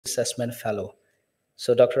Assessment Fellow.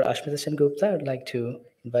 So Dr. Asmita Sengupta, I would like to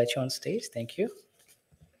invite you on stage. Thank you.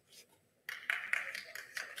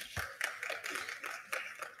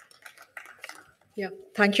 Yeah,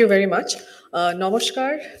 thank you very much.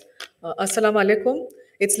 Namaskar, Assalamu alaikum.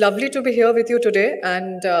 It's lovely to be here with you today,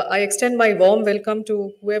 and I extend my warm welcome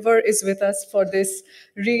to whoever is with us for this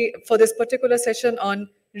particular session on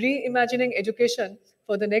reimagining education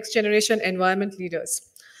for the next generation environment leaders.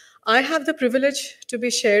 I have the privilege to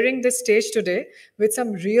be sharing this stage today with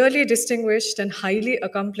some really distinguished and highly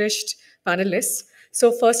accomplished panelists.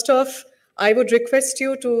 So first off, I would request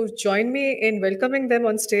you to join me in welcoming them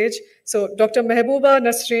on stage. So Dr. Mahbuba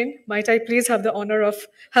Nasreen, might I please have the honor of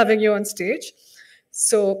having you on stage?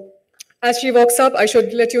 So as she walks up, I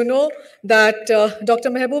should let you know that Dr.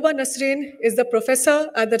 Mahbuba Nasreen is the professor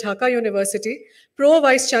at the Dhaka University,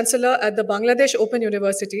 Pro-Vice Chancellor at the Bangladesh Open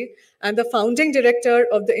University, and the founding director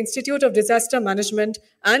of the Institute of Disaster Management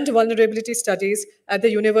and Vulnerability Studies at the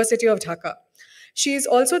University of Dhaka. She is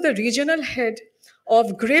also the regional head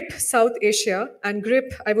of GRIP South Asia, and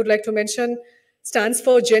GRIP, I would like to mention, stands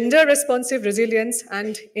for Gender Responsive Resilience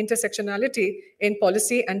and Intersectionality in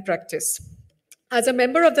Policy and Practice. As a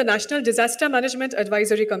member of the National Disaster Management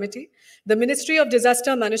Advisory Committee, the Ministry of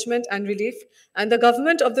Disaster Management and Relief, and the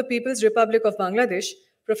Government of the People's Republic of Bangladesh,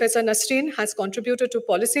 Professor Nasreen has contributed to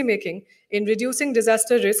policy making in reducing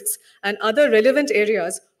disaster risks and other relevant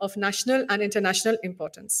areas of national and international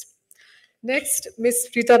importance. Next, Ms.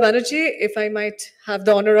 Rita Banerji, if I might have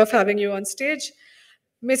the honor of having you on stage.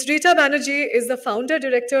 Ms. Rita Banerji is the founder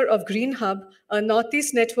director of GreenHub, a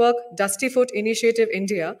Northeast Network Dusty Foot Initiative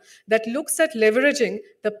India that looks at leveraging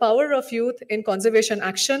the power of youth in conservation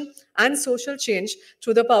action and social change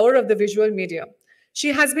through the power of the visual media. She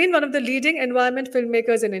has been one of the leading environment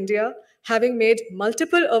filmmakers in India, having made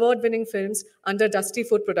multiple award-winning films under Dusty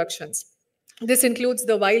Foot Productions. This includes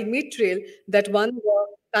the Wild Meat Trail that won the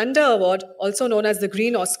Panda Award, also known as the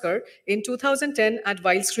Green Oscar, in 2010 at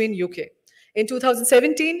Wildscreen, UK. In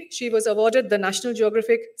 2017, she was awarded the National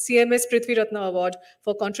Geographic CMS Prithvi Ratna Award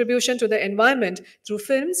for contribution to the environment through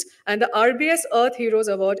films and the RBS Earth Heroes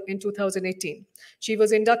Award in 2018. She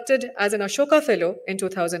was inducted as an Ashoka Fellow in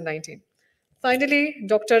 2019. Finally,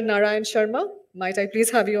 Dr. Narayan Sharma, might I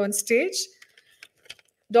please have you on stage?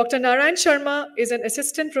 Dr. Narayan Sharma is an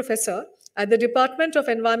assistant professor at the Department of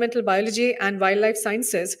Environmental Biology and Wildlife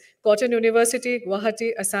Sciences, Cotton University,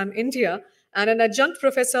 Guwahati, Assam, India, and an adjunct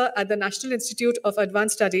professor at the National Institute of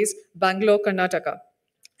Advanced Studies, Bangalore, Karnataka.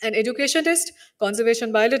 An educationist,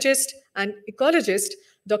 conservation biologist, and ecologist,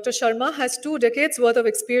 Dr. Sharma has 2 decades worth of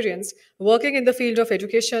experience working in the field of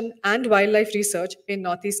education and wildlife research in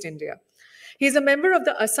Northeast India. He is a member of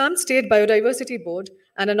the Assam State Biodiversity Board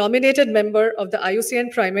and a nominated member of the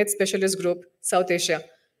IUCN Primate Specialist Group, South Asia.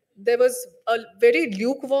 There was a very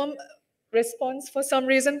lukewarm response for some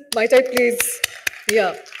reason. Might I please?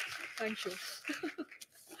 Yeah, thank you.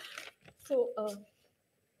 So,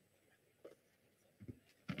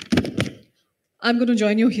 I'm going to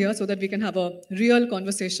join you here so that we can have a real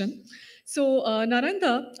conversation. So,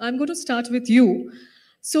 Naranda, I'm going to start with you.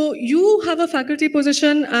 So, you have a faculty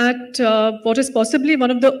position at what is possibly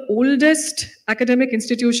one of the oldest academic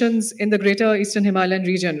institutions in the greater Eastern Himalayan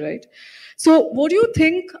region, right? So, what do you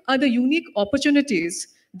think are the unique opportunities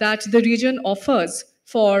that the region offers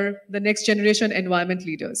for the next generation environment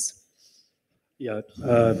leaders? Yeah,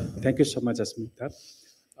 thank you so much, Asmita.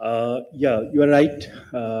 Yeah, you are right.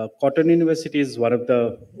 Cotton University is one of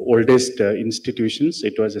the oldest institutions.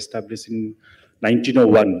 It was established in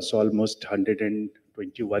 1901, so almost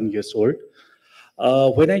 121 years old.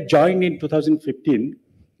 When I joined in 2015,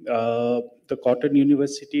 the Cotton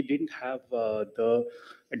University didn't have the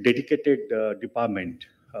dedicated department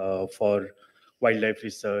for wildlife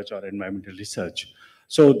research or environmental research.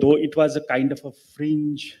 So though it was a kind of a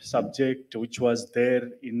fringe subject which was there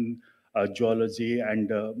in geology and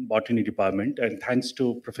botany department, and thanks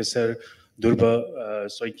to Professor Durba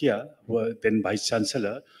Soikia, then Vice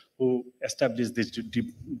Chancellor, who established this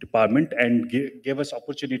department and gave us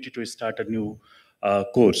opportunity to start a new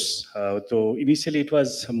course. So initially it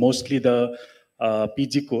was mostly the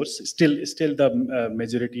PG course. Still the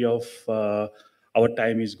majority of our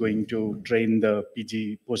time is going to train the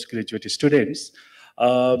PG postgraduate students.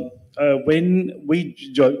 When we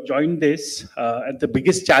joined this, the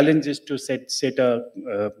biggest challenge is to set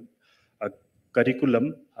a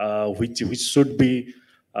curriculum which should be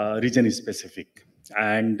region specific,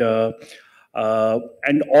 and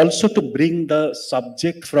also to bring the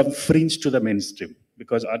subject from fringe to the mainstream,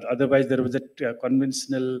 because otherwise there was a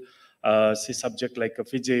conventional say subject like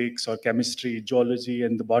physics or chemistry, geology,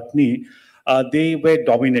 and the botany. they were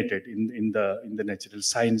dominated in the natural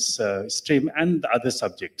science stream and the other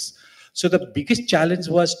subjects. So the biggest challenge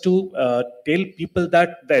was to tell people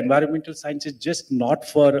that the environmental science is just not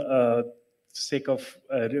for sake of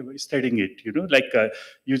studying it. Like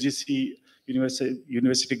UGC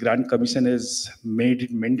University Grant Commission has made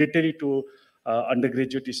it mandatory to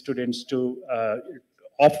undergraduate students to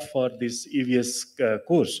opt for this EVS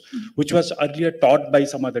course, which was earlier taught by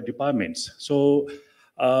some other departments. So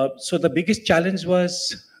the biggest challenge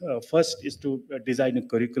was first is to design a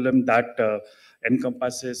curriculum that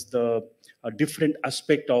encompasses the different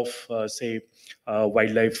aspect of, say,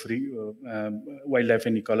 wildlife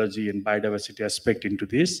and ecology and biodiversity aspect into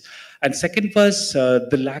this. And second was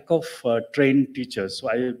the lack of trained teachers. So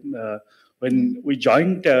when we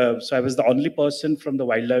joined, so I was the only person from the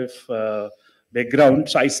wildlife background.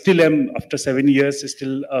 So I still am, after 7 years,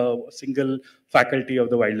 still a single faculty of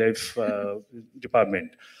the wildlife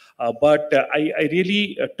department. But I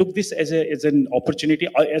really took this as an opportunity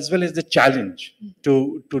as well as the challenge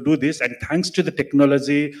to do this. And thanks to the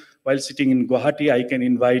technology, while sitting in Guwahati, I can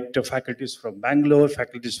invite faculties from Bangalore,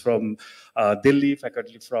 faculties from Delhi,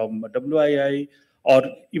 faculty from WII, or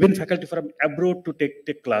even faculty from abroad to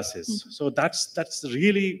take classes. So that's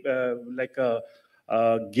really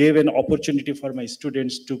gave an opportunity for my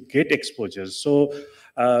students to get exposure. So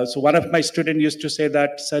one of my students used to say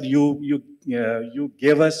that, sir, you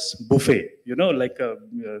gave us buffet,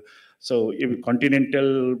 so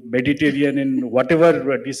continental, Mediterranean, and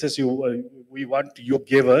whatever dishes we want, you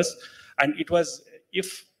gave us. And it was,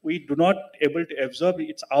 if we do not able to absorb,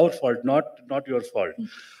 it's our fault, not your fault.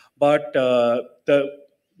 But that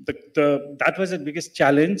was the biggest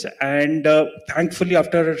challenge. And thankfully,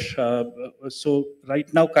 after so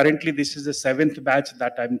right now, currently, this is the 7th batch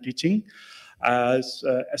that I'm teaching.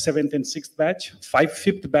 7th and 6th batch,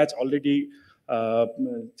 5th batch already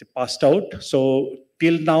passed out. So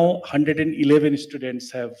till now, 111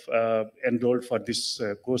 students have enrolled for these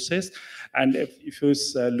courses. And if you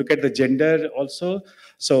look at the gender also,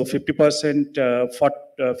 so 50%,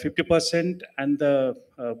 50% and the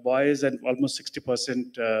boys, and almost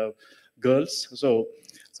 60% girls. So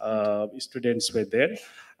students were there.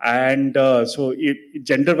 And so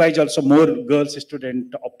gender-wise also, more girls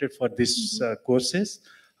students opted for this course.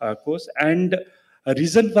 And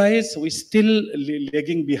reason-wise, we still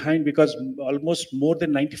lagging behind, because almost more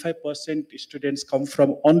than 95% students come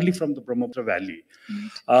only from the Brahmaputra Valley.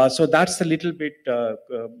 So that's a little bit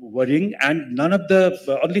worrying. And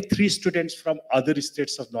only 3 students from other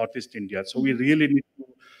states of Northeast India. So we really need to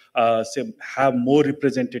have more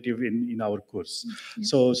representative in our course.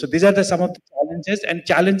 So these are some of the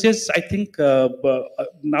challenges. I think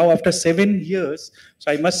now after 7 years,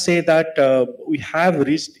 so I must say that we have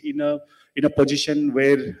reached in a position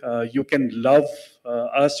where you can love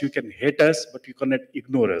us, you can hate us, but you cannot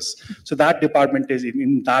ignore us. So that department is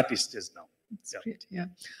in that stage now. That's great. Yeah.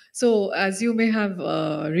 So as you may have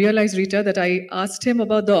realized, Rita, that I asked him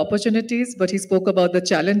about the opportunities, but he spoke about the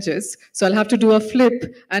challenges. So I'll have to do a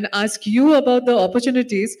flip and ask you about the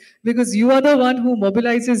opportunities, because you are the one who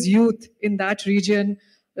mobilizes youth in that region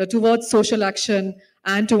towards social action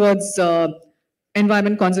and towards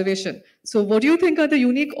environment conservation. So what do you think are the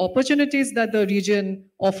unique opportunities that the region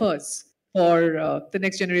offers for the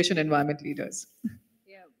next generation environment leaders?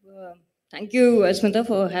 Yeah, thank you, Asmita,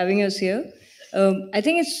 for having us here. I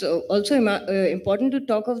think it's also important to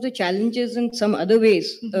talk of the challenges in some other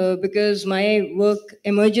ways, because my work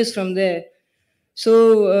emerges from there.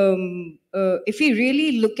 So if we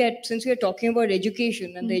really look at, since we are talking about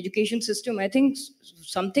education and the education system, I think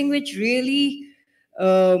something which really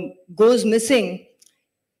goes missing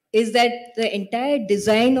is that the entire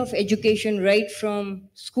design of education, right from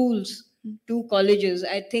schools to colleges,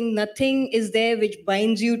 I think nothing is there which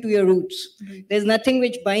binds you to your roots. There's nothing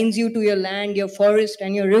which binds you to your land, your forest,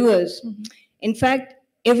 and your rivers. In fact,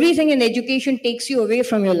 everything in education takes you away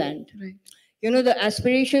from your land. The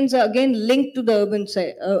aspirations are again linked to the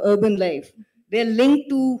urban life. They're linked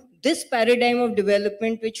to this paradigm of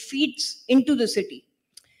development which feeds into the city.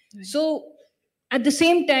 So at the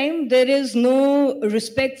same time, there is no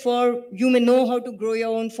respect for, you may know how to grow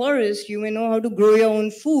your own forest, you may know how to grow your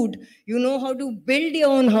own food, you know how to build your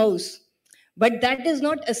own house, but that is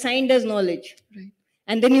not assigned as knowledge.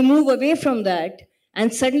 And then you move away from that,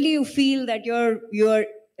 and suddenly you feel that you're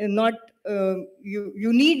not,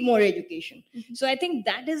 you need more education. So I think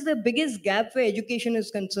that is the biggest gap where education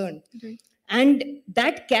is concerned. And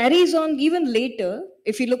that carries on even later,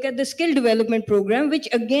 if you look at the skill development program, which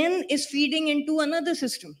again is feeding into another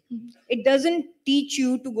system. It doesn't teach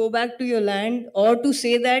you to go back to your land or to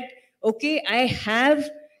say that, okay, I have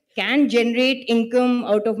can generate income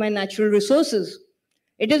out of my natural resources.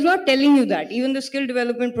 It is not telling you that. Even the skill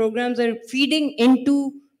development programs are feeding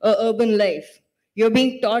into urban life. You're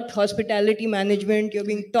being taught hospitality management, you're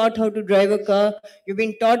being taught how to drive a car, you're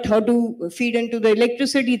being taught how to feed into the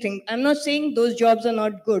electricity thing. I'm not saying those jobs are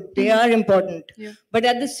not good, they are important. Yeah. But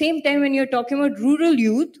at the same time, when you're talking about rural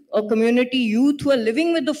youth or community youth who are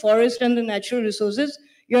living with the forest and the natural resources,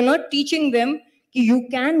 you're not teaching them you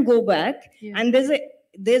can go back, and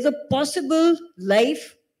there's a possible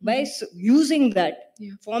life by using that,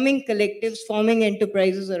 forming collectives, forming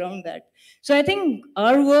enterprises around that. So I think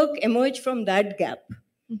our work emerged from that gap.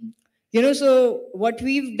 So what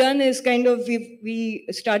we've done is kind of we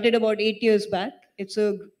started about 8 years back. It's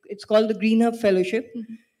called the GreenHub Fellowship.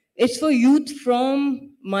 It's for youth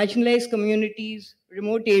from marginalized communities,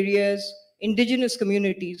 remote areas, indigenous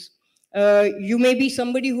communities. You may be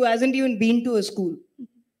somebody who hasn't even been to a school.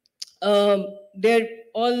 They're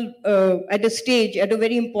all at a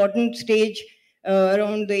very important stage,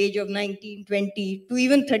 around the age of 19, 20 to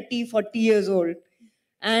even 30, 40 years old.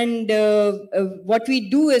 And what we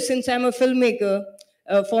do is, since I'm a filmmaker,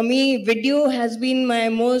 for me, video has been my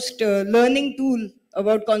most learning tool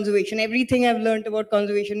about conservation. Everything I've learned about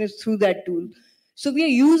conservation is through that tool. So we are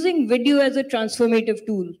using video as a transformative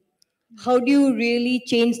tool. How do you really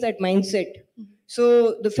change that mindset?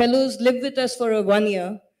 So the fellows live with us for 1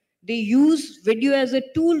 year. They use video as a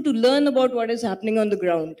tool to learn about what is happening on the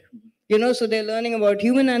ground. So they're learning about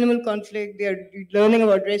human-animal conflict, they're learning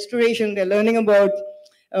about restoration, they're learning about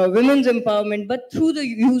women's empowerment, but through the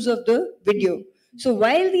use of the video. So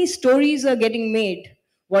while these stories are getting made,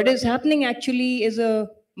 what is happening actually is a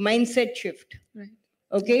mindset shift. Right.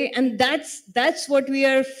 Okay, and that's what we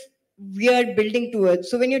are building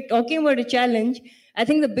towards. So when you're talking about a challenge, I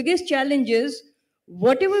think the biggest challenge is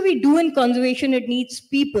whatever we do in conservation, it needs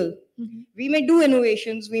people. We may do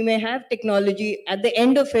innovations, we may have technology. At the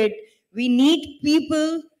end of it, we need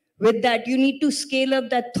people with that. You need to scale up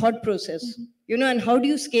that thought process. And how do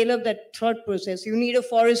you scale up that thought process? You need a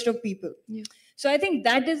forest of people. So I think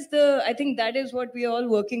that is what we are all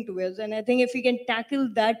working towards. And I think if we can tackle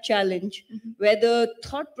that challenge, where the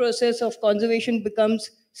thought process of conservation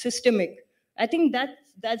becomes systemic, I think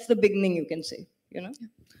that's the beginning, you can say.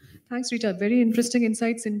 Thanks, Rita. Very interesting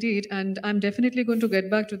insights indeed. And I'm definitely going to get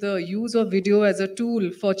back to the use of video as a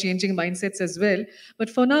tool for changing mindsets as well. But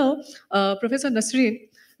for now, Professor Nasreen,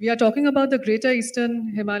 we are talking about the Greater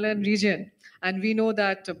Eastern Himalayan region. And we know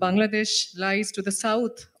that Bangladesh lies to the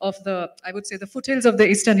south of the foothills of the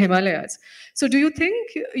Eastern Himalayas. So do you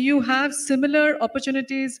think you have similar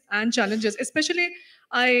opportunities and challenges? Especially,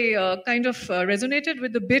 I kind of resonated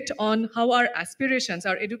with the bit on how our aspirations,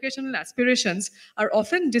 our educational aspirations, are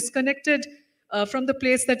often disconnected from the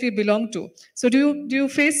place that we belong to. So do you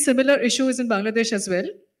face similar issues in Bangladesh as well?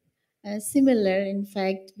 Similar, in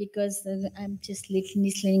fact, because I'm just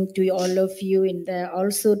listening to all of you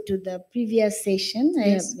also to the previous session. I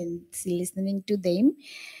have been listening to them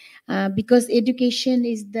because education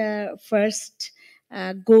is the first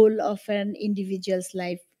goal of an individual's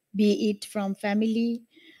life, be it from family,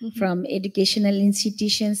 from educational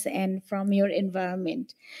institutions, and from your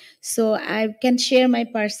environment. So I can share my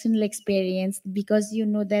personal experience because you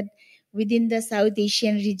know that within the South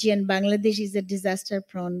Asian region, Bangladesh is a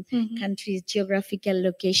disaster-prone country, geographical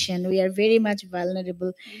location. We are very much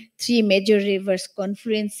vulnerable. 3 major rivers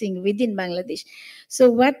confluencing within Bangladesh. So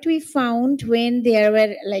what we found when there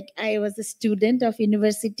were, I was a student of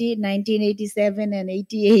university, 1987 and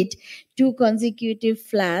 88, 2 consecutive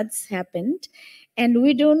floods happened. And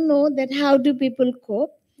we don't know that how do people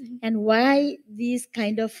cope and why these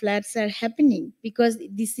kind of floods are happening, because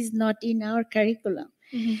this is not in our curriculum.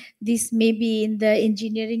 This may be in the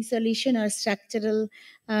engineering solution or structural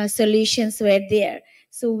solutions were there.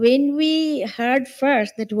 So when we heard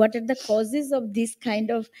first that what are the causes of this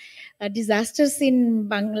kind of disasters in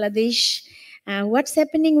Bangladesh, what's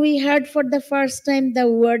happening, we heard for the first time the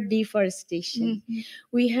word deforestation.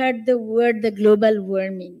 We heard the global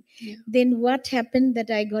warming. Then what happened that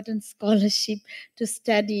I got a scholarship to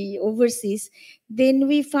study overseas. Then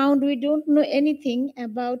we found we don't know anything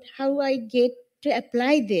about how I get to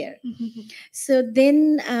apply there. So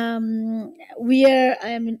then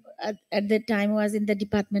at the time was in the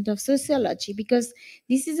Department of Sociology, because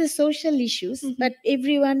this is a social issues, but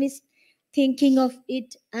everyone is thinking of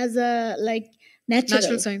it as a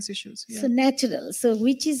Natural science issues. So natural, so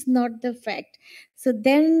which is not the fact. So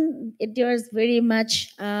then it was very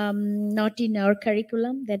much not in our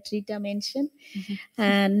curriculum that Rita mentioned,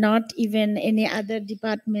 and not even any other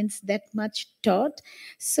departments that much taught.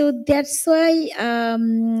 So that's why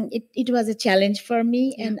it was a challenge for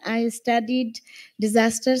me, and I studied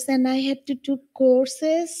disasters, and I had to do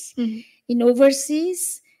courses in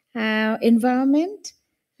overseas environment,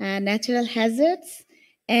 natural hazards,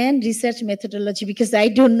 and research methodology, because I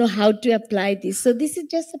don't know how to apply this. So this is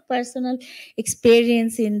just a personal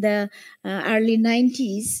experience in the early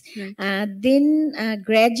 90s. Right. Then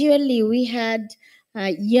gradually we had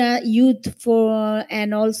youth for,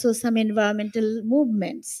 and also some environmental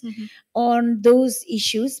movements on those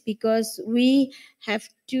issues, because we have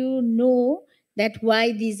to know that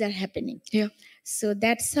why these are happening. Yeah. So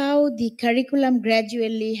that's how the curriculum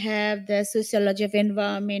gradually have the sociology of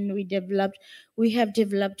environment we have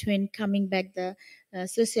developed when coming back the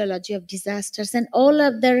sociology of disasters, and all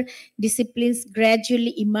other disciplines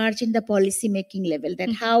gradually emerge in the policy making level.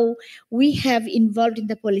 That how we have involved in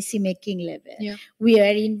the policy making level. Yeah. We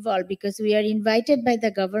are involved because we are invited by the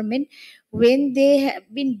government. When they have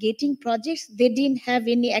been getting projects, they didn't have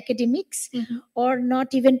any academics or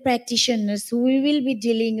not even practitioners. So we will be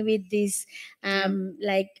dealing with this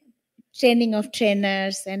like training of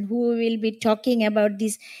trainers, and who will be talking about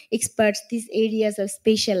these experts, these areas of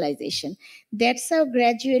specialization. That's how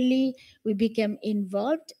gradually we become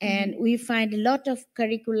involved, and we find a lot of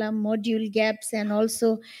curriculum module gaps, and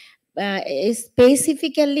also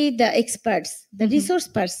specifically the experts, the resource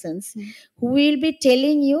persons who will be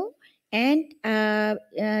telling you and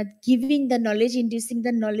giving the knowledge, inducing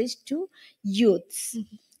the knowledge to youths.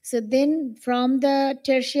 So then from the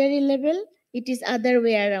tertiary level, it is other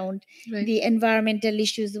way around. Right. The environmental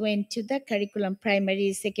issues went to the curriculum,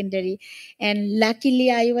 primary, secondary. And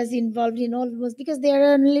luckily I was involved in almost, because there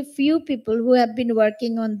are only few people who have been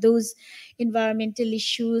working on those environmental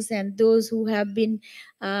issues, and those who have been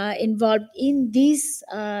involved in these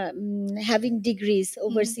having degrees,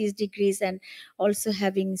 overseas degrees, and also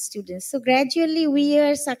having students. So gradually we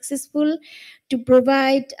are successful to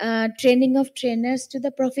provide training of trainers to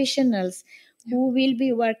the professionals who will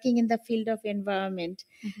be working in the field of environment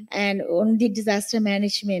and on the disaster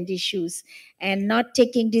management issues, and not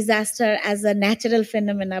taking disaster as a natural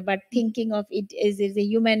phenomena, but thinking of it as a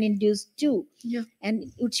human induced too. Yeah.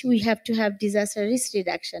 And which we have to have disaster risk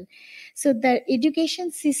reduction. So the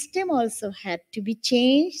education system also had to be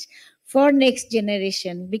changed for next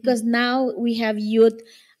generation, because now we have youth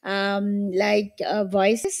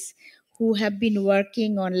voices who have been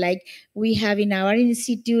working on, like we have in our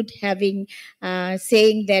institute having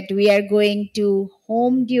saying that we are going to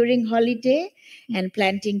home during holiday and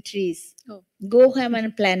planting trees. Go home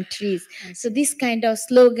and plant trees. So this kind of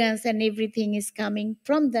slogans and everything is coming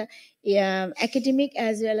from the academic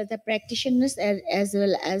as well as the practitioners, as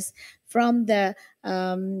well as from the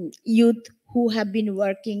youth who have been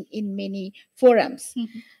working in many forums.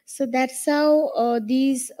 So that's how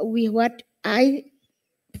what I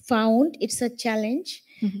found, it's a challenge.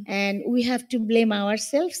 And we have to blame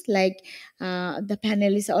ourselves, like the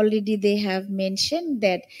panelists already, they have mentioned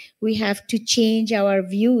that we have to change our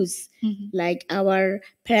views, like our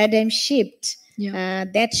paradigm shift.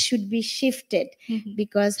 That should be shifted,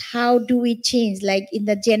 because how do we change, like in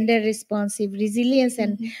the gender responsive resilience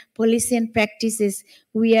and policy and practices,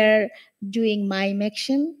 we are doing mime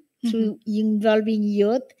action through involving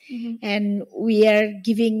youth, and we are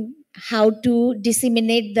giving how to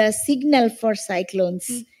disseminate the signal for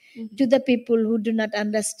cyclones to the people who do not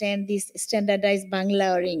understand this standardized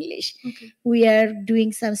Bangla or English. We are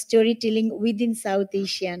doing some storytelling within South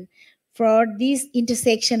Asian for these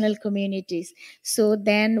intersectional communities. So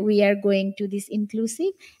then we are going to this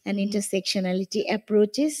inclusive and intersectionality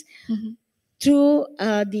approaches through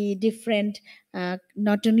the different,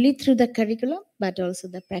 not only through the curriculum, but also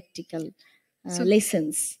the practical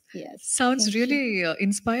lessons. Yes. Sounds really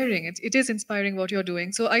inspiring. It is inspiring what you're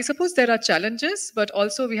doing. So I suppose there are challenges, but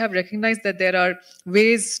also we have recognized that there are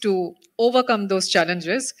ways to overcome those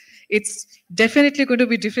challenges. It's definitely going to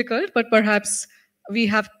be difficult, but perhaps we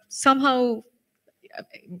have somehow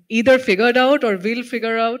either figured out or will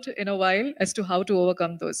figure out in a while as to how to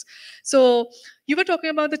overcome those. So you were talking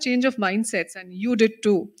about the change of mindsets, and you did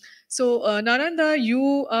too. So Naranda,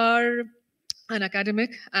 you are an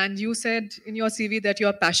academic, and you said in your CV that you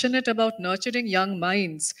are passionate about nurturing young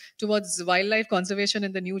minds towards wildlife conservation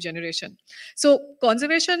in the new generation. So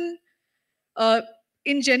conservation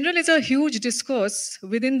in general is a huge discourse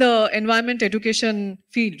within the environment education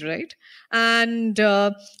field, right? And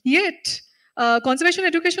yet conservation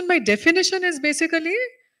education by definition is basically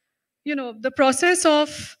the process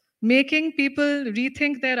of making people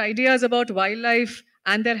rethink their ideas about wildlife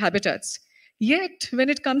and their habitats. Yet, when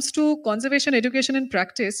it comes to conservation education and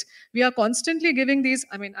practice, we are constantly giving these,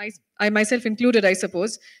 I myself included, I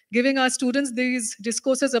suppose, giving our students these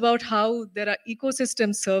discourses about how there are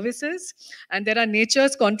ecosystem services and there are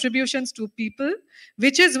nature's contributions to people,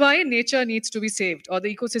 which is why nature needs to be saved or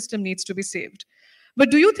the ecosystem needs to be saved.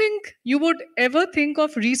 But do you think you would ever think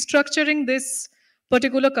of restructuring this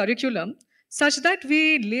particular curriculum such that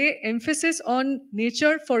we lay emphasis on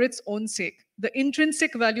nature for its own sake, the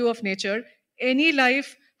intrinsic value of nature? Any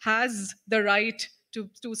life has the right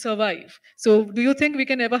to survive. So, do you think we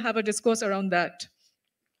can ever have a discourse around that?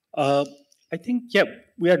 I think, yeah,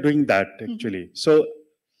 we are doing that actually. So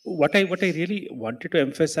what I really wanted to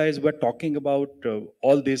emphasize, we're talking about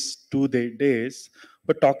all these 2 days,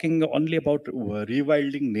 we're talking only about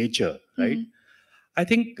rewilding nature, right? I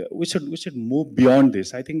think we should move beyond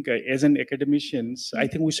this. I think as an academicians, I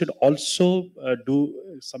think we should also do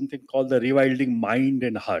something called the rewilding mind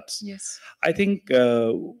and hearts. Yes. I think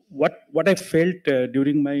what I felt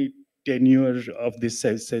during my tenure of this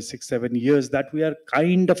say 6-7 years, that we are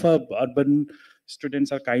kind of urban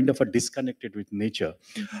students are kind of disconnected with nature.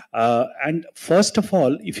 And first of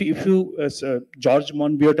all, if you George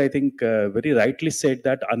Monbiot, I think very rightly said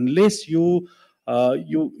that unless you are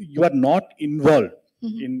not involved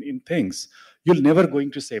in things, you're never going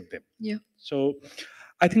to save them. Yeah. So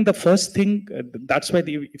I think the first thing, that's why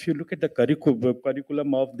if you look at the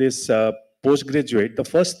curriculum of this postgraduate, the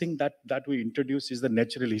first thing that we introduce is the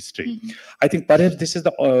natural history. I think perhaps this is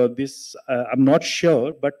I'm not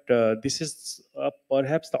sure, but this is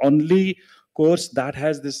perhaps the only course that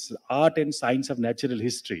has this art and science of natural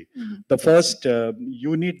history. The first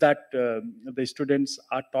unit that the students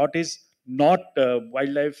are taught is not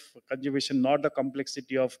wildlife conservation, not the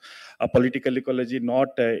complexity of political ecology, not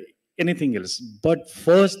anything else, but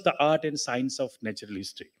first the art and science of natural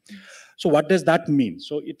history. So what does that mean?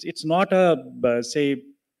 So it's not say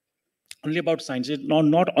only about science. It's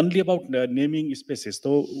not only about naming species.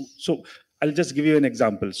 So I'll just give you an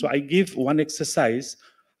example. So I give one exercise.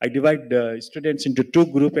 I divide students into 2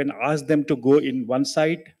 groups and ask them to go in one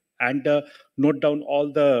side and note down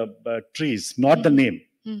all the trees, not the name.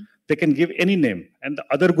 They can give any name, and the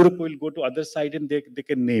other group will go to other side and they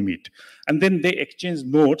can name it, and then they exchange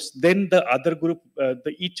notes. Then the other group,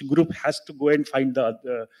 each group has to go and find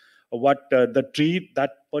the tree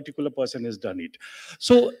that particular person has done it.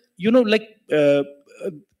 So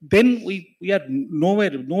then we are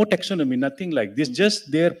nowhere, no taxonomy, nothing like this, just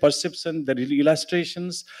their perception, the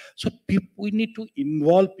illustrations. So we need to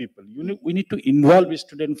involve people. We need to involve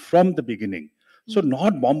students from the beginning. So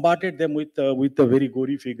not bombarded them with the very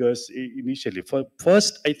gory figures initially.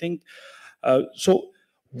 First, I think, so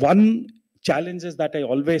one challenges that I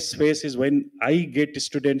always face is when I get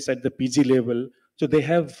students at the PG level, so they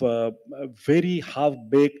have a very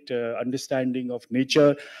half-baked understanding of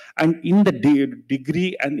nature. And in the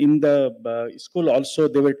degree and in the school also,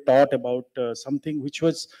 they were taught about something which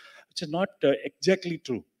is not exactly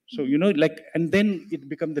true. So, and then it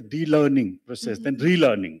becomes the de-learning process, then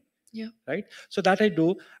relearning. Yeah. Right. So that I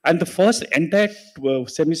do. And the first entire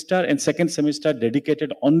semester and second semester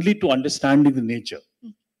dedicated only to understanding the nature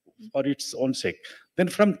for its own sake. Then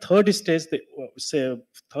from third stage,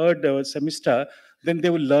 third semester, then they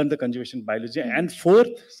will learn the conservation biology. And fourth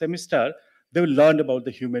semester, they will learn about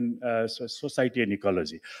the human society and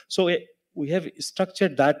ecology. So we have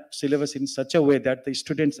structured that syllabus in such a way that the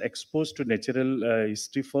students exposed to natural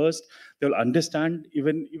history first, they will understand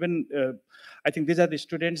even I think these are the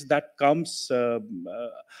students that comes,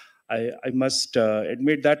 I must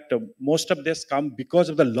admit that most of this come because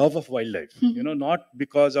of the love of wildlife, not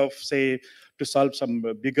because of, say, to solve some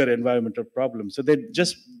bigger environmental problems. So they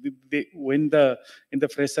in the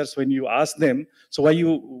freshers, when you ask them, so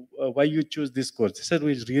why you choose this course? They said,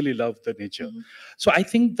 we really love the nature. So I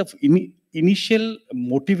think the initial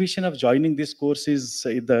motivation of joining this course is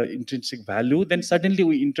the intrinsic value. Then suddenly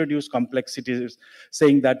we introduce complexities,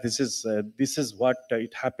 saying that this is what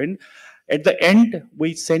it happened. At the end,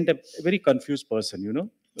 we sent a very confused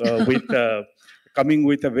person, with coming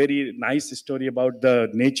with a very nice story about the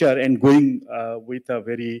nature and going with a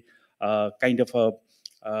very kind of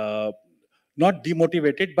a not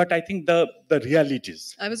demotivated, but I think the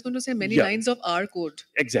realities. I was going to say many lines of our code.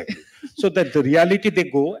 Exactly. So that the reality they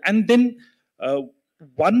go, and then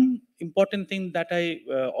one important thing that I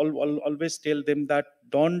always tell them, that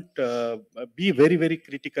don't be very, very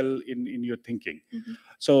critical in your thinking.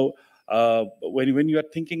 So when you are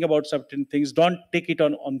thinking about certain things, don't take it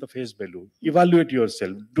on the face value. Evaluate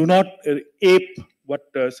yourself. Do not ape what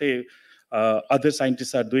say other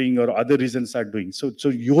scientists are doing or other regions are doing. So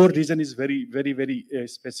your region is very, very, very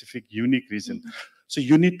specific, unique region. So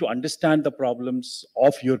you need to understand the problems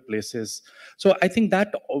of your places. So I think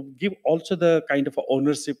that give also the kind of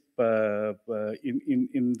ownership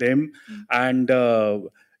in them. And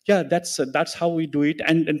yeah, that's how we do it.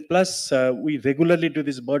 And plus we regularly do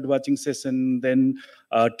this bird watching session, then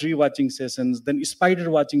tree watching sessions, then spider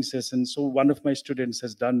watching sessions. So one of my students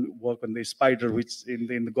has done work on the spider, which in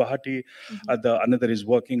the Guwahati, another is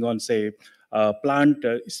working on, say, plant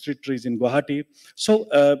street trees in Guwahati. So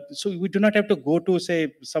we do not have to go to,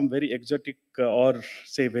 say, some very exotic or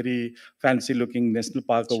say very fancy looking national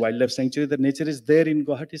park or wildlife sanctuary. The nature is there in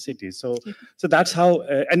Guwahati city. So that's how,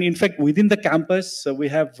 and in fact, within the campus, we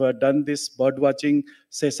have done this bird watching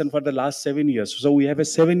session for the last 7 years. So we have a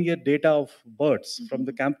 7-year data of birds from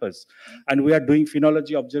the campus, and we are doing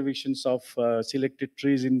phenology observations of selected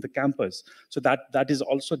trees in the campus. So that is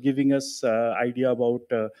also giving us idea about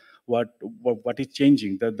what is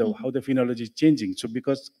changing, how the phenology is changing. So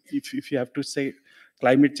because if you have to say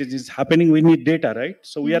climate change is happening, we need data, right?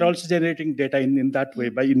 So we are also generating data in that way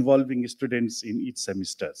by involving students in each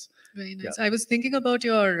semesters. Very nice. Yeah. I was thinking about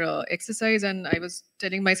your exercise, and I was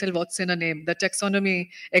telling myself, what's in a name? The taxonomy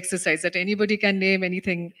exercise, that anybody can name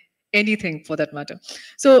anything for that matter.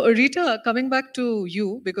 So Rita, coming back to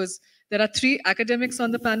you, because there are 3 academics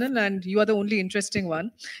on the panel and you are the only interesting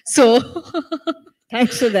one. So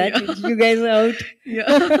thanks for that. Yeah. You guys are out.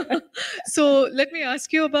 Yeah. So let me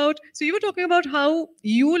ask you about, so you were talking about how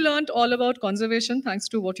you learned all about conservation thanks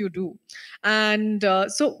to what you do. And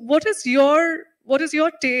so what is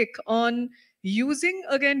your take on using,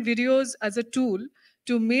 again, videos as a tool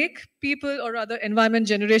to make people, or rather environment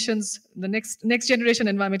generations, the next generation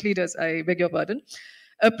environment leaders, I beg your pardon,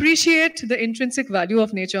 appreciate the intrinsic value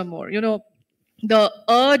of nature more? You know, the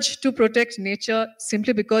urge to protect nature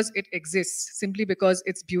simply because it exists, simply because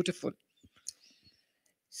it's beautiful.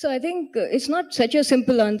 So I think it's not such a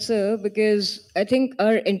simple answer, because I think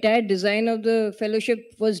our entire design of the fellowship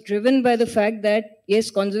was driven by the fact that, yes,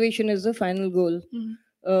 conservation is the final goal.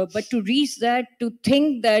 But to reach that, to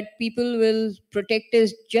think that people will protect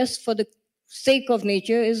us just for the sake of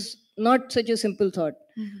nature is not such a simple thought.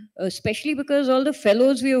 Especially because all the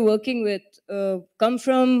fellows we are working with come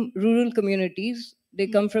from rural communities, they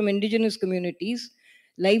come from indigenous communities.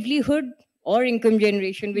 Livelihood or income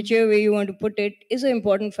generation, whichever way you want to put it, is an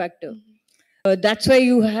important factor. That's why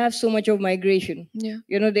you have so much of migration. Yeah.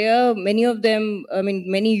 You know, there are many of them, I mean,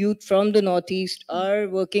 many youth from the Northeast are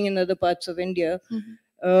working in other parts of India.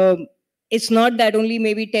 It's not that only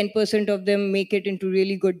maybe 10% of them make it into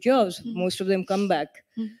really good jobs. Most of them come back.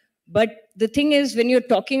 But the thing is, when you're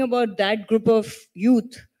talking about that group of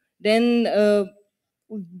youth, then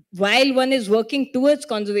while one is working towards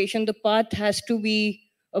conservation, the path has to be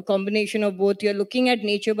a combination of both. You're looking at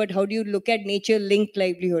nature, but how do you look at nature-linked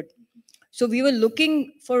livelihood? So we were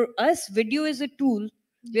looking, for us, video is a tool.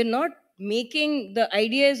 We're not making, the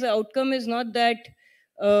idea is, the outcome is not that,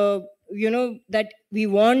 that we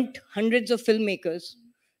want hundreds of filmmakers.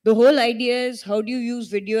 The whole idea is, how do you use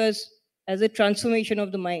video as a transformation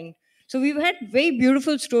of the mind? So we've had very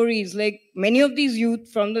beautiful stories, like many of these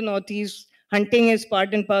youth from the Northeast, hunting is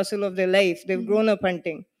part and parcel of their life. They've grown up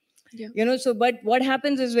hunting. Yeah. You know, so, but what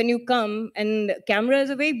happens is when you come, and camera is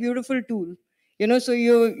a very beautiful tool, you know, so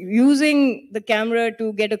you're using the camera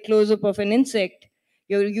to get a close-up of an insect,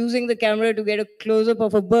 you're using the camera to get a close-up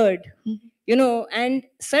of a bird, you know, and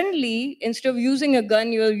suddenly, instead of using a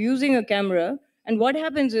gun, you're using a camera. And what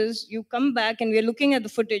happens is, you come back and we're looking at the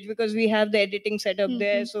footage, because we have the editing set up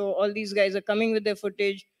there. So all these guys are coming with their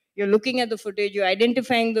footage. You're looking at the footage, you're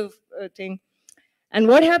identifying the thing. And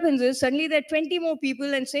what happens is, suddenly there are 20 more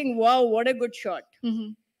people and saying, wow, what a good shot.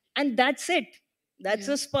 And that's it. That's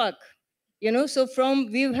a spark. You know, so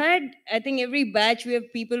we've had, I think every batch, we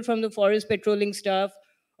have people from the forest patrolling staff,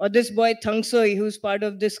 or this boy Thangsoi, who's part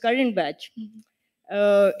of this current batch.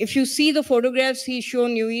 If you see the photographs he's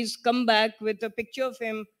shown you, he's come back with a picture of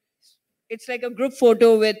him. It's like a group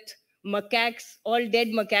photo with macaques, all dead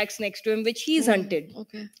macaques next to him, which he's hunted.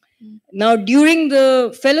 Okay. Now, during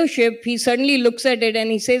the fellowship, he suddenly looks at it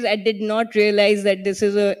and he says, I did not realize that this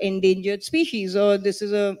is an endangered species, or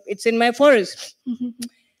it's in my forest.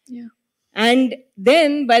 Yeah. And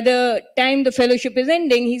then by the time the fellowship is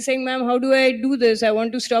ending, he's saying, ma'am, how do I do this? I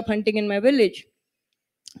want to stop hunting in my village.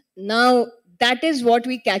 Now, that is what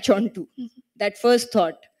we catch on to, that first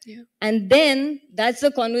thought. Yeah. And then that's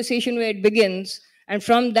the conversation where it begins. And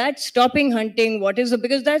from that, stopping hunting,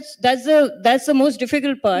 because that's the most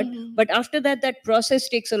difficult part. But after that, that process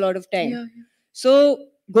takes a lot of time. Yeah. So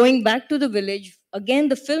going back to the village, again,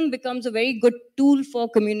 the film becomes a very good tool for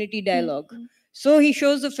community dialogue. So he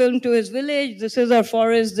shows the film to his village. This is our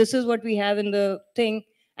forest. This is what we have in the thing.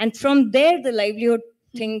 And from there, the livelihood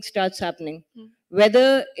thing starts happening.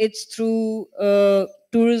 Whether it's through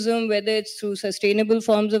tourism, whether it's through sustainable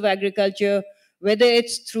forms of agriculture, whether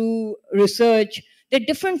it's through research, there are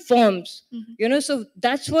different forms, you know, so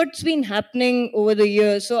that's what's been happening over the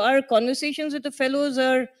years. So our conversations with the fellows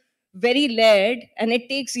are very layered, and it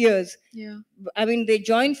takes years. I mean, they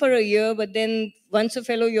join for a year, but then once a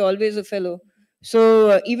fellow, you're always a fellow.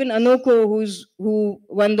 So even Anoko, who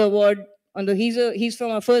won the award, he's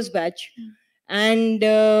from our first batch, and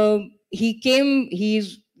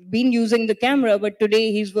he's been using the camera, but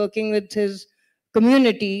today he's working with his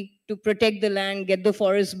community to protect the land, get the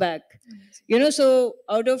forest back. You know, so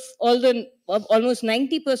out of almost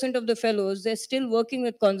 90% of the fellows, they're still working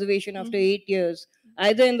with conservation after 8 years,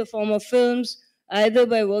 either in the form of films, either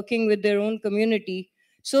by working with their own community.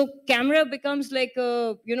 So camera becomes like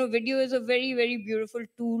video is a very, very beautiful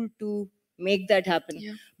tool to make that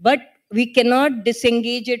happen. But we cannot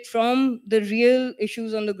disengage it from the real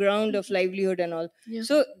issues on the ground of livelihood and all.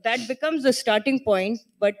 So that becomes the starting point.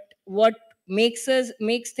 But what makes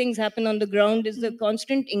things happen on the ground is the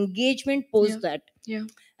constant engagement post that.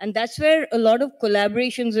 And that's where a lot of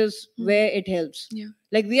collaborations is where it helps.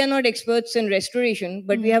 Like, we are not experts in restoration,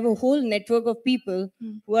 but we have a whole network of people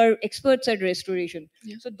who are experts at restoration.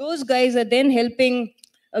 So those guys are then helping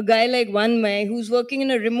a guy like Van Mai, who's working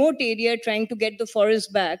in a remote area trying to get the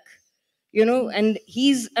forest back, you know, and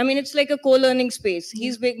it's like a co-learning space.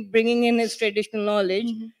 He's bringing in his traditional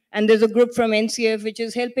knowledge, and there's a group from NCF which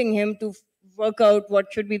is helping him to work out what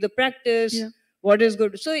should be the practice, what is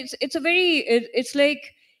good. So it's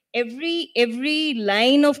like every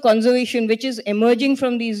line of conservation which is emerging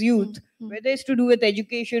from these youth, whether it's to do with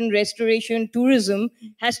education, restoration, tourism,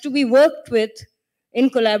 has to be worked with in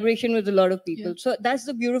collaboration with a lot of people. So that's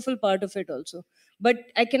the beautiful part of it also. But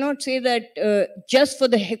I cannot say that just for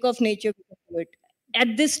the heck of nature we can do it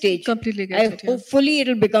at this stage. Completely get it. Hopefully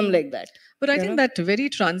it'll become like that. But I think that very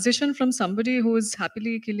transition from somebody who is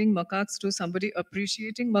happily killing macaques to somebody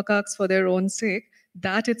appreciating macaques for their own sake,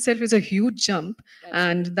 that itself is a huge jump.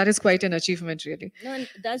 And that is quite an achievement, really. No, and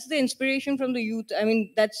that's the inspiration from the youth. I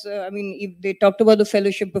mean, if they talked about the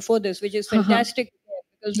fellowship before this, which is fantastic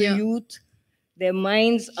because the youth, their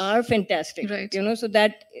minds are fantastic, right? You know, so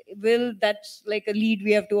that's like a lead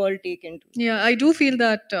we have to all take into. Yeah, I do feel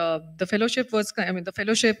that the fellowship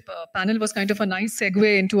panel was kind of a nice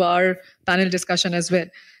segue into our panel discussion as well.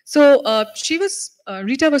 So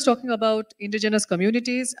Rita was talking about indigenous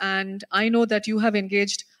communities, and I know that you have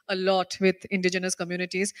engaged a lot with indigenous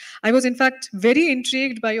communities. I was in fact very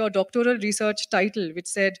intrigued by your doctoral research title,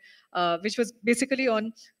 which was basically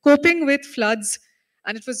on coping with floods.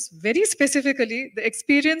 And it was very specifically the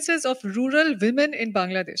experiences of rural women in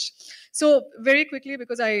Bangladesh. So very quickly,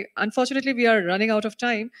 because unfortunately we are running out of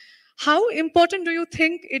time, how important do you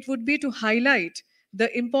think it would be to highlight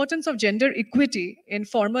the importance of gender equity in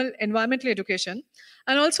formal environmental education?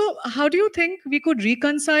 And also, how do you think we could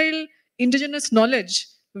reconcile indigenous knowledge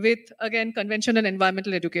with, again, conventional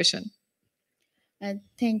environmental education?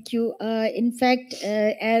 Thank you. In fact,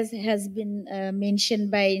 as has been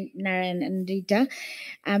mentioned by Narayan and Rita,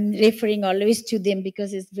 I'm referring always to them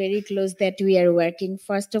because it's very close that we are working.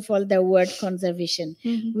 First of all, the word conservation.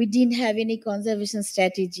 We didn't have any conservation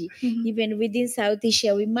strategy. Even within South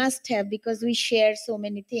Asia, we must have, because we share so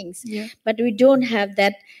many things. But we don't have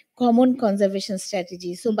that common conservation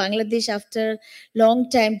strategy. So Bangladesh, after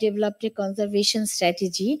long time, developed a conservation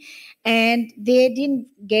strategy, and they didn't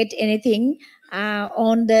get anything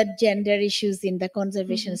on the gender issues in the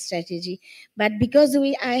conservation strategy. But because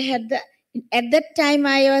at that time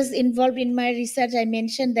I was involved in my research, I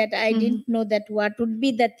mentioned that I didn't know that what would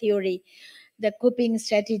be the theory, the coping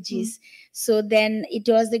strategies. So then it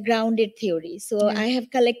was the grounded theory. So I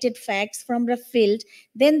have collected facts from the field.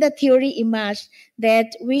 Then the theory emerged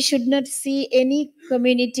that we should not see any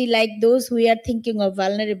community like those who are thinking of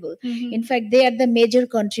vulnerable. In fact, they are the major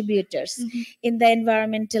contributors in the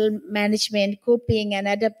environmental management, coping and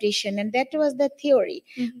adaptation. And that was the theory,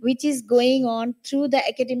 which is going on through the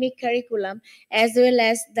academic curriculum as well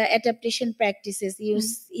as the adaptation practices.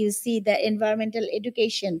 You see the environmental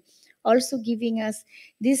education also giving us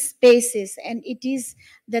these spaces, and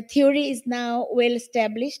the theory is now well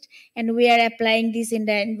established, and we are applying this in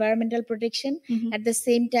the environmental protection, at the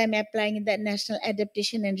same time applying in the national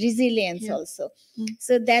adaptation and resilience also.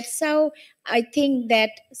 So that's how I think that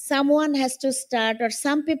someone has to start, or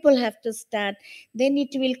some people have to start, then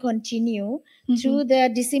it will continue through the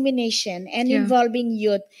dissemination and involving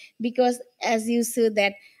youth, because as you said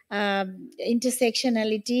that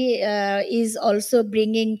intersectionality is also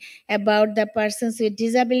bringing about the persons with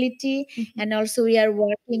disability, and also we are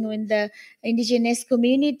working with the indigenous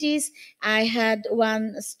communities. I had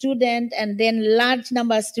one student, and then large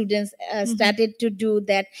number of students started to do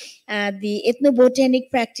that, the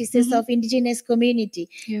ethnobotanic practices of indigenous community.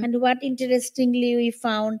 And what interestingly we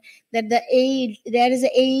found that there is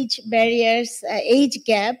a age barriers, age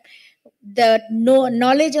gap, the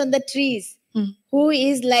knowledge on the trees, who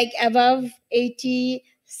is like above 80,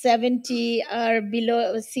 70 or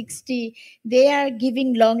below 60, they are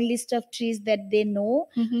giving long list of trees that they know,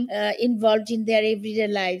 involved in their everyday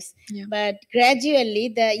lives. But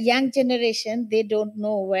gradually the young generation, they don't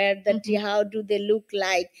know where the tree, how do they look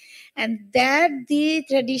like. And that the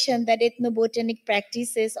tradition, that ethnobotanic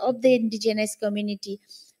practices of the indigenous community,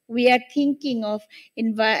 we are thinking of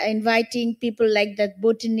inviting people like that,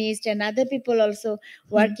 botanist and other people also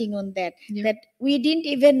working on that. That we didn't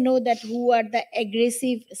even know that who are the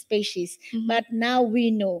aggressive species, but now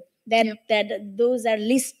we know that that those are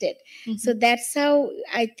listed. So that's how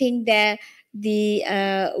I think that the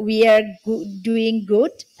we are doing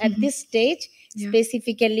good at this stage,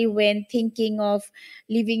 specifically when thinking of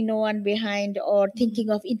leaving no one behind or thinking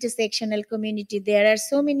of intersectional community. There are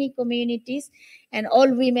so many communities, and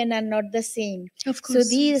all women are not the same. Of course. So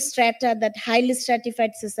these strata, that highly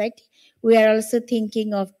stratified society, we are also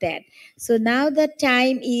thinking of that. So now the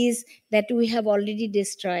time is that we have already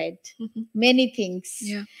destroyed many things.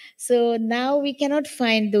 So now we cannot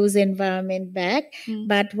find those environment back.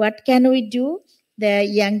 But what can we do? The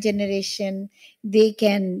young generation, they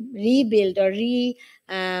can rebuild or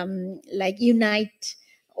unite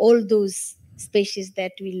all those species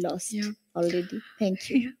that we lost already. Thank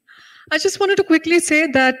you. I just wanted to quickly say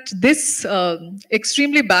that this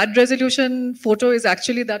extremely bad resolution photo is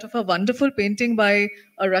actually that of a wonderful painting by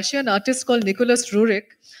a Russian artist called Nicholas Rurik,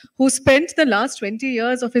 who spent the last 20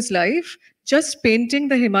 years of his life just painting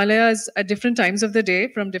the Himalayas at different times of the day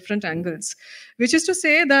from different angles. Which is to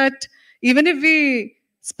say that even if we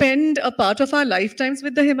spend a part of our lifetimes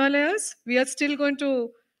with the Himalayas, we are still going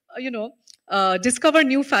to, discover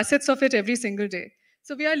new facets of it every single day.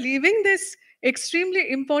 So we are leaving this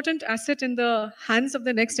extremely important asset in the hands of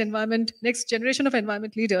the next generation of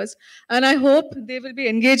environment leaders. And I hope they will be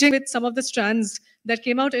engaging with some of the strands that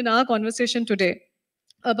came out in our conversation today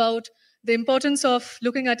about the importance of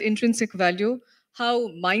looking at intrinsic value, how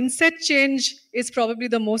mindset change is probably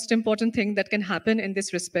the most important thing that can happen in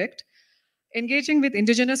this respect, engaging with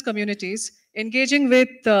indigenous communities, engaging with,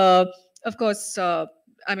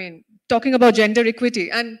 talking about gender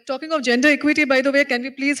equity. And talking of gender equity, by the way, can we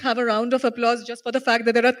please have a round of applause just for the fact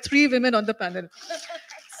that there are 3 women on the panel?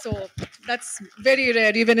 So that's very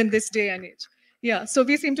rare, even in this day and age. Yeah, so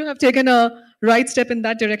we seem to have taken a right step in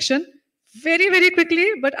that direction. Very, very quickly,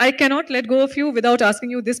 but I cannot let go of you without asking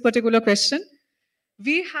you this particular question.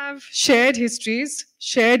 We have shared histories,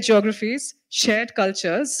 shared geographies, shared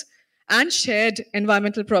cultures, and shared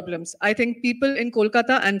environmental problems. I think people in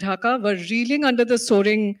Kolkata and Dhaka were reeling under the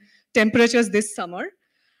soaring temperatures this summer.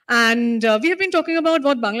 And we have been talking about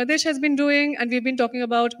what Bangladesh has been doing, and we've been talking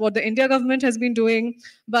about what the India government has been doing.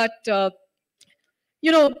 But,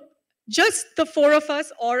 just the 4 of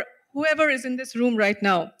us or whoever is in this room right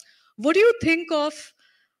now, what do you think of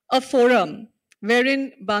a forum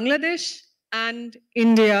wherein Bangladesh and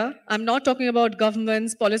India, I'm not talking about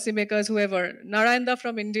governments, policymakers, whoever, Narayan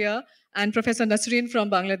from India and Professor Nasreen from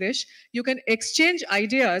Bangladesh, you can exchange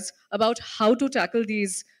ideas about how to tackle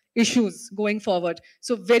these issues going forward.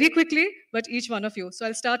 So very quickly, but each one of you. So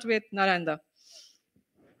I'll start with Narayan.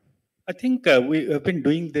 I think we have been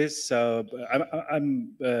doing this.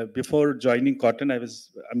 I'm before joining Cotton,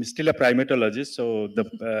 I'm still a primatologist. So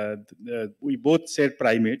we both said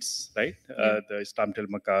primates, right? The stump-tailed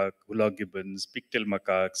macaque, hula gibbons, pigtail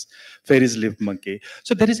macaques, fairies leaf monkey.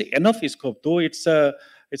 So there is enough scope, though it's a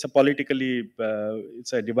politically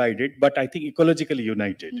it's a divided, but I think ecologically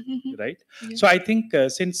united, right? Yeah. So I think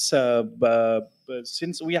since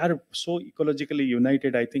we are so ecologically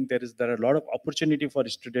united, I think there are a lot of opportunity for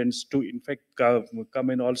students to in fact come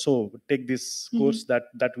and also take this course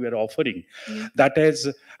that we are offering. Yeah. That is,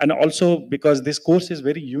 and also because this course is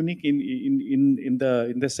very unique in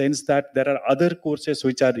the sense that there are other courses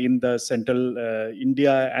which are in the central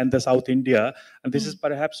India and the South India, and this is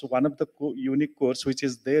perhaps one of the unique course which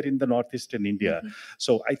is there in the northeastern India.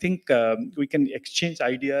 So I think we can exchange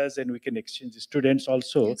ideas and we can exchange students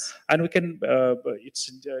also. Yes. And we can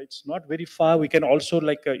it's not very far. We can also,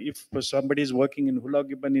 like if somebody is working in hula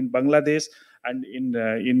gibbon in Bangladesh and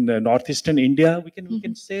in northeastern India, we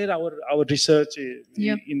can share our research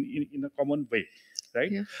in a common way.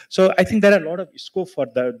 right? Yeah. So I think there are a lot of scope for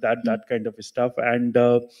that kind of stuff, and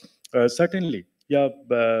certainly, yeah.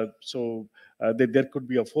 There could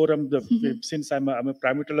be a forum. Since I'm a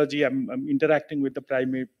primatology, I'm interacting with the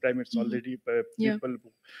primates already.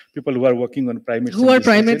 People who are working on primates. Who in are these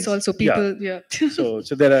primates regions. also? People, yeah. So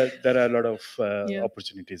there are a lot of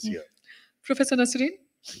opportunities here. Professor Nasreen?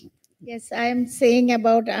 Yes, I am saying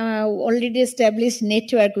about already established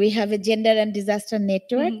network. We have a gender and disaster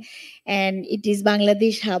network, and it is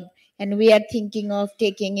Bangladesh Hub. And we are thinking of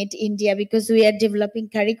taking it India because we are developing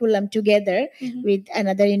curriculum together with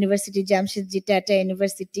another university, Jamshedji Tata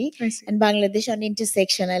University, and Bangladesh on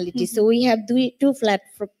intersectionality. So we have two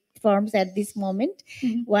platforms at this moment.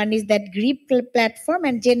 One is that GREEP platform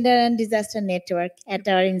and Gender and Disaster Network at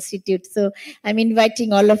our institute. So I'm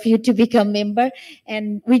inviting all of you to become member,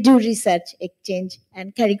 and we do research exchange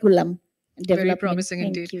and curriculum development. Very promising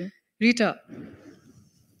Thank indeed. you. Rita?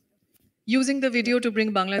 Using the video to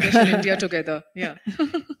bring Bangladesh and India together. Yeah.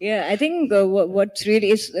 Yeah, I think what's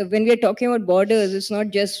really is when we are talking about borders, it's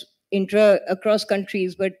not just across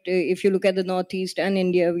countries, but if you look at the Northeast and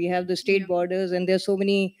India, we have the state borders, and there's so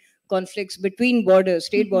many conflicts between borders,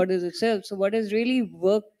 state borders itself. So what has really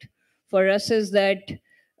worked for us is that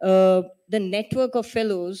the network of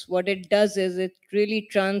fellows, what it does is it really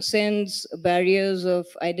transcends barriers of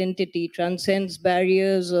identity, transcends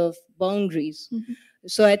barriers of boundaries.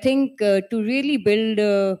 So I think to really build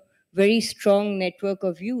a very strong network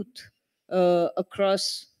of youth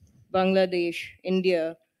across Bangladesh,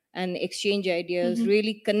 India, and exchange ideas,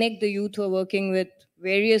 really connect the youth who are working with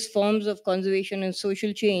various forms of conservation and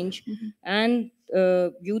social change, and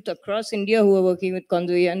youth across India who are working with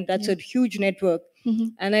conservation. And that's a huge network.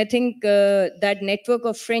 And I think that network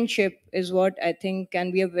of friendship is what I think can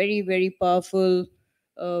be a very, very powerful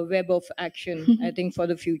web of action, I think, for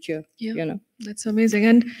the future. Yeah, you know. That's amazing.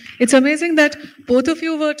 And it's amazing that both of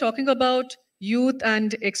you were talking about youth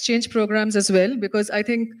and exchange programs as well, because I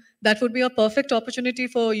think that would be a perfect opportunity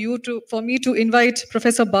for me to invite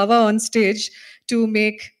Professor Bava on stage to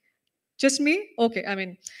make just me? Okay, I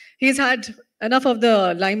mean, he's had enough of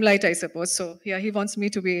the limelight, I suppose. So yeah, he wants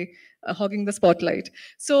me to be hogging the spotlight.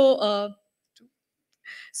 So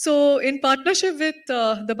in partnership with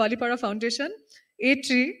the Balipara Foundation,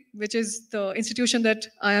 ATREE, which is the institution that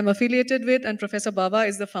I am affiliated with and Professor Bava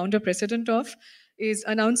is the founder president of, is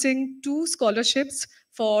announcing 2 scholarships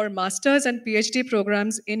for master's and PhD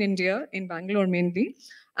programs in India, in Bangalore mainly.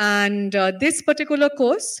 And this particular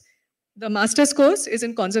course, the master's course, is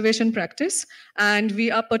in conservation practice, and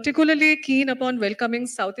we are particularly keen upon welcoming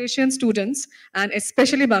South Asian students and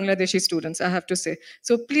especially Bangladeshi students, I have to say.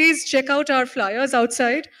 So please check out our flyers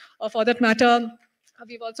outside, or for that matter,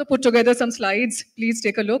 we've also put together some slides. Please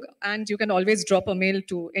take a look, and you can always drop a mail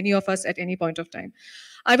to any of us at any point of time.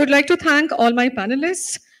 I would like to thank all my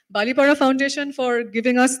panelists, Balipara Foundation for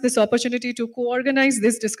giving us this opportunity to co-organize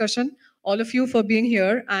this discussion, all of you for being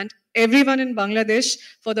here, and everyone in Bangladesh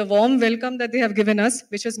for the warm welcome that they have given us,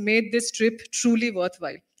 which has made this trip truly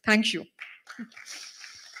worthwhile. Thank you.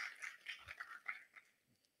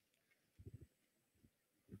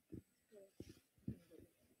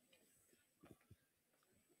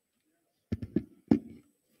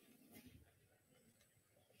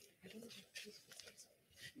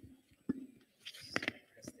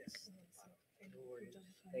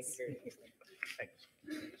 Thank you very much. Thanks.